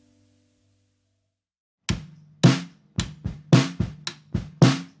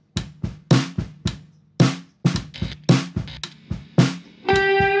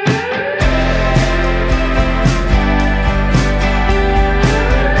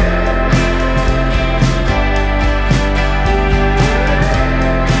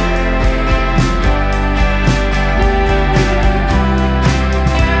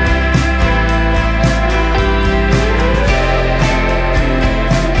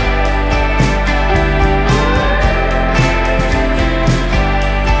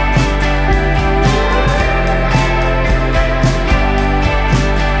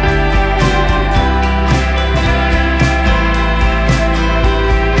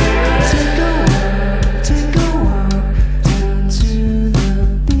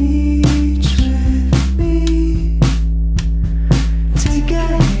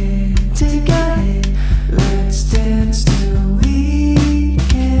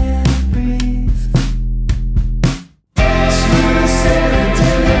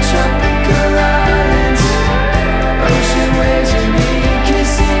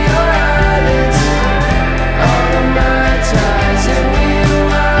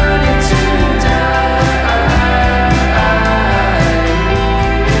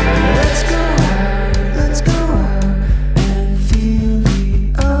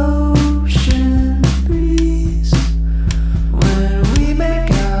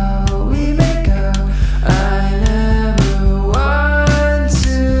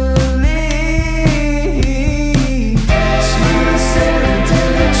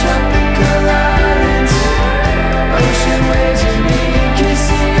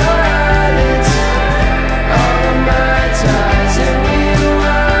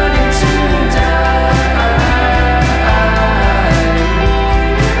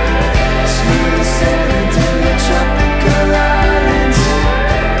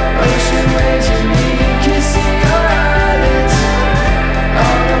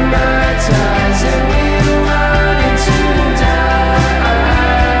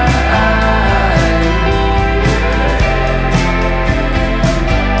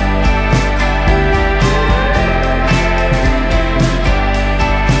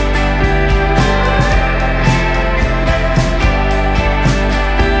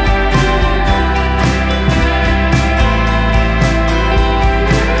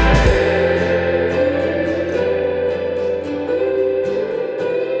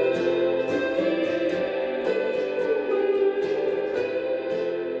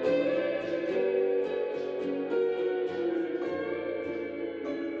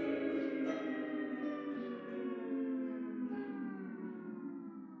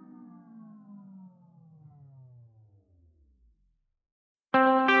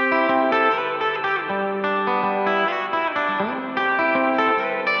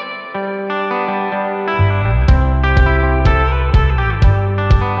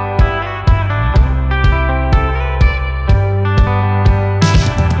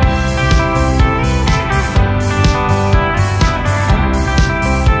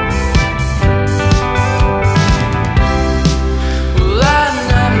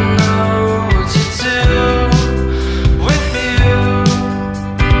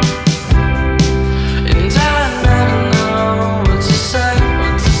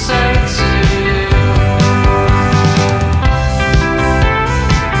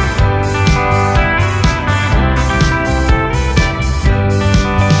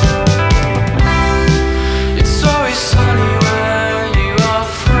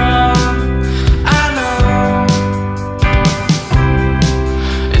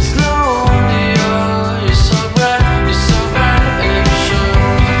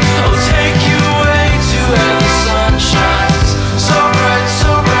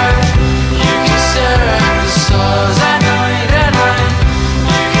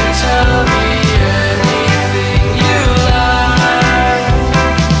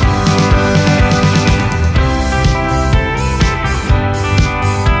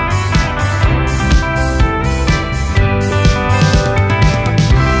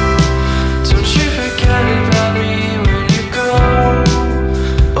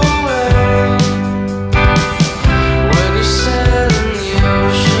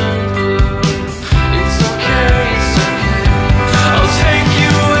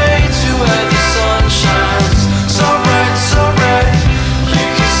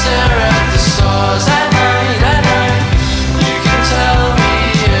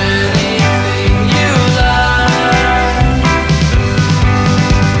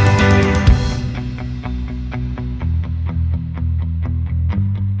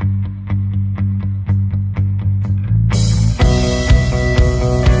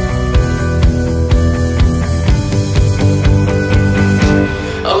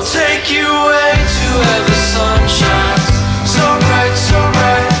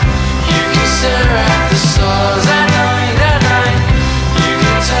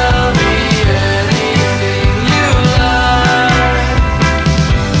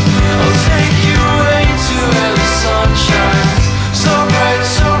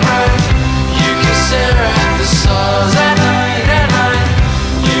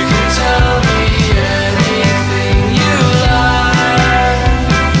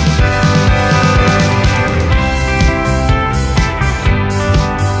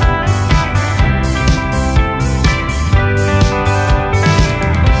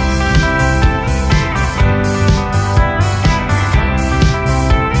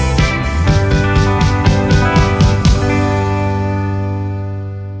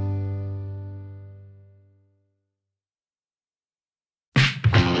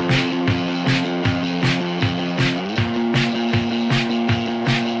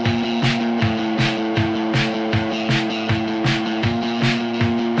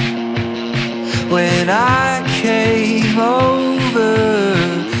 when I came over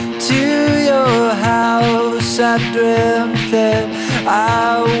to your house, I dreamt that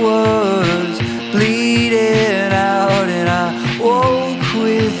I was bleeding out, and I woke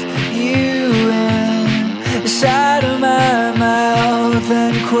with you inside of my mouth,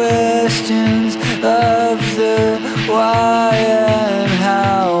 and questions of the why and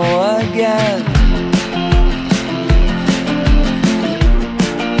how again.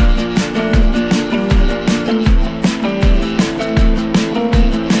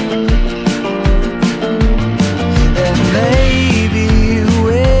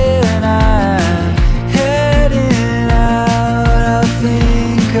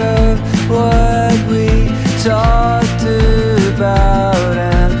 Talked about,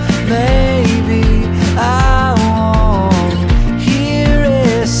 and maybe I won't hear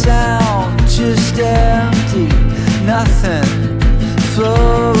a sound, just empty, nothing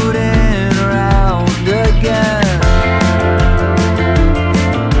floating around again.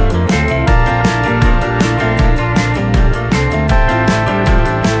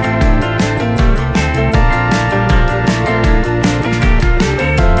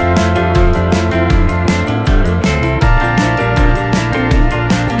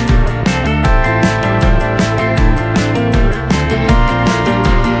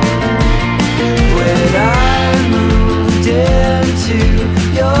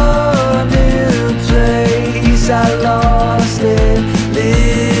 I lost a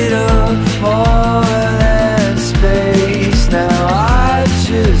little more than space. Now I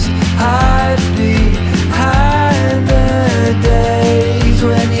just hide behind the days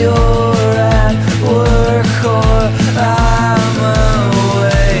when you're at work or I'm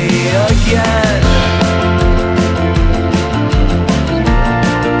away again.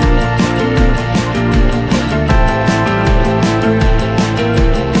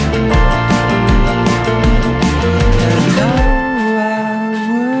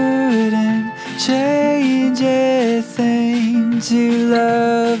 Change a thing to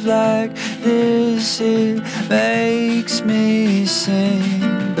love like this, it makes me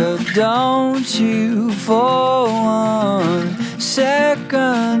sing. But don't you for 1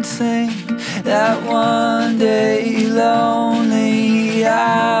 second think that one day lonely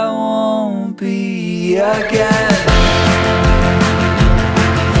I won't be again.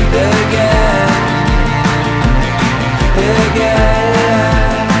 Again.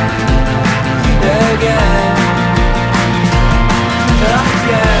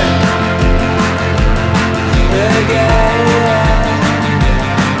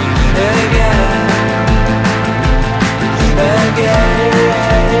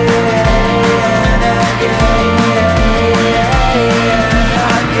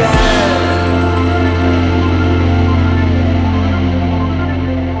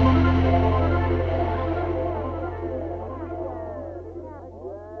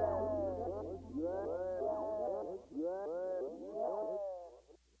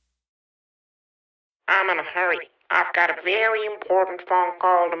 I'm in a hurry. I've got a very important phone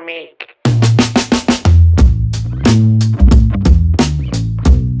call to make.